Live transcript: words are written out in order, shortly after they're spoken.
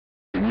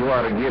you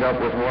ought to get up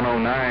with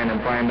 109 and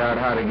find out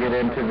how to get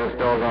into this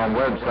doggone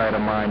website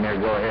of mine there.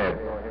 Go ahead.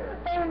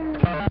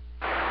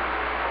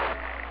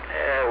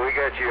 Yeah, we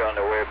got you on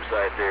the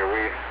website there.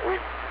 We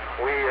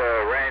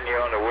ran you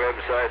on the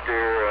website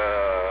there,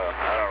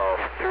 I don't know,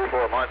 3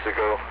 or 4 months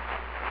ago.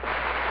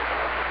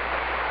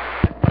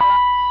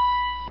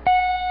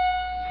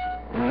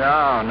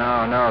 No,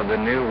 the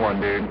new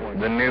one,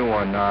 dude. The new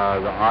one, the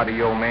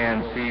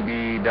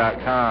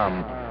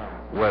audiomancb.com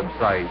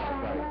website.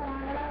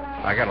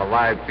 I got a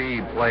live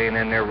feed playing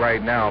in there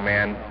right now,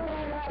 man.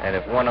 And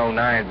if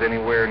 109's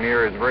anywhere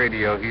near his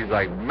radio, he's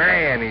like,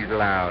 man, he's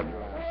loud.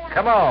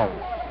 Come on.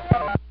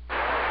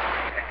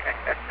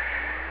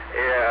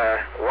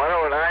 Yeah,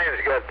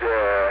 109's got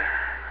the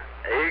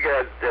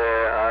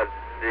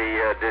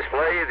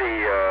display,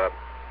 the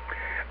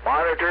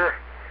monitor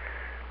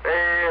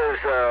is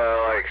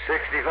like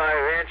 65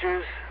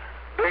 inches,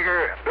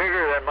 bigger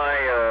than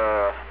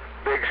my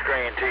big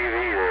screen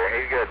TV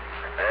there. He's got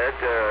that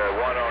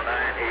 109.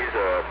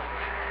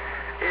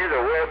 He's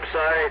a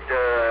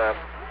website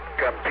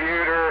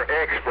computer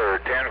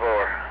expert,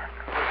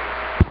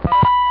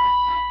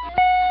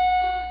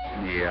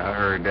 10-4. Yeah, I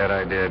heard that.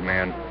 I did,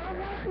 man.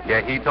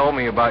 Yeah, he told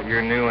me about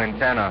your new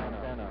antenna.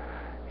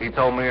 He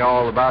told me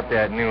all about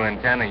that new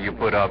antenna you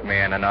put up,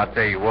 man, and I'll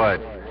tell you what,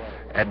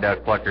 that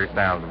duck plucker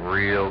sounds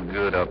real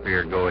good up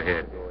here. Go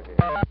ahead.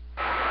 Yeah,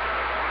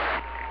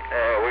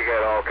 we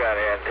got all kind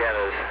of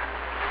antennas.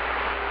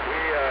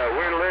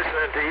 We're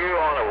listening to you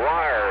on a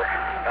wire.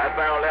 I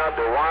found out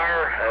the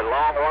wire, that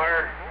long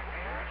wire,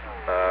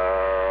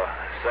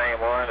 same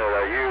one that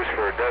I use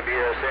for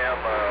WSM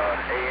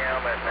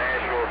AM in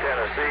Nashville,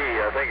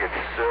 Tennessee. I think it's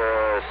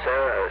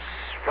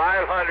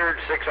 500,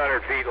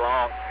 600 feet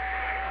long.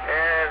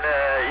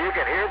 And you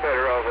can hear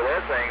better over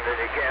that thing than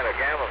you can a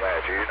gamma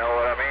matcher, you know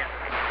what I mean?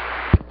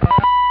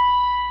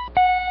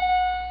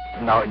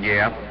 No,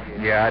 yeah,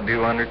 I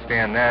do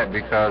understand that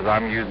because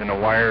I'm using a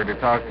wire to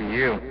talk to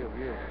you.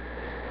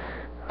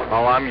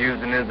 All I'm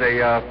using is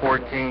a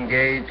 14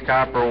 gauge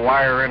copper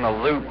wire in a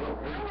loop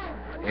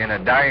in a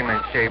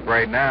diamond shape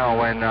right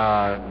now, and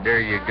there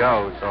you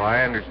go. So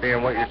I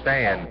understand what you're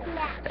saying.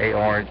 Hey,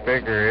 Orange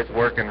Picker, it's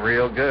working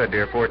real good,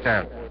 dear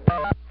 410.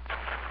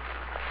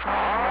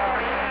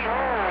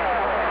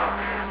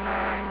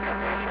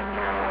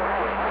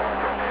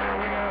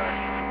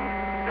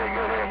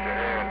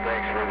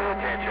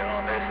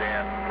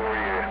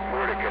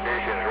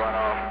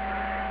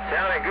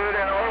 Sounding good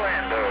and all.